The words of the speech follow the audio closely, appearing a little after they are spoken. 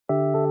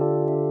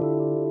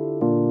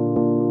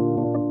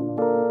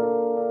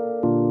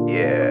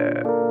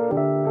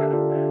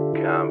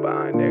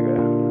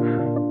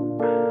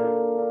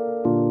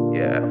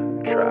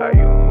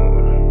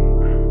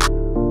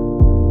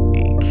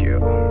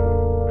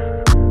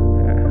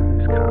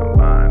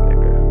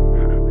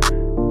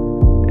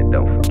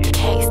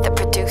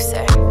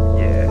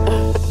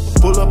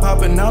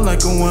out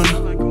like a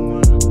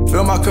winner.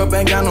 Fill my cup,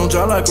 ain't got no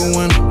draw like a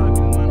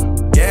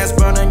winner. Gas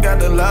burning, got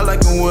the light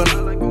like a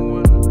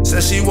winner.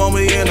 Said she want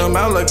me in, I'm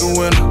out like a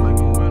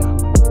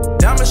winner.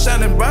 Diamond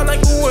shining bright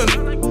like a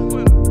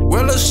winner.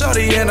 Well, a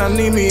shorty and I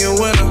need me a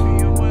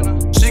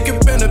winner. She can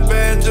bend a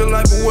bad just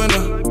like a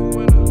winner.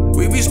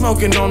 We be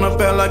smoking on her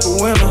pad like a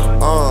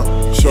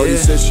winner. Shorty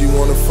said she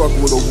wanna fuck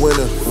with a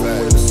winner.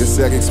 Guess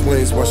that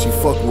explains why she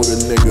fuck with a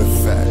nigga.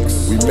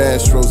 Facts. We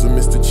Mastros and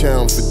Mr.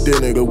 Chown for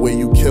dinner. The way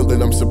you killed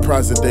it, I'm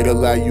surprised that they'd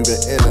allow you to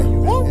enter.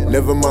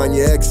 Never mind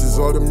your exes,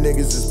 all them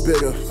niggas is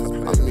bitter.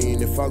 I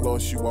mean, if I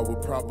lost you, I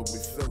would probably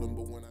feel them.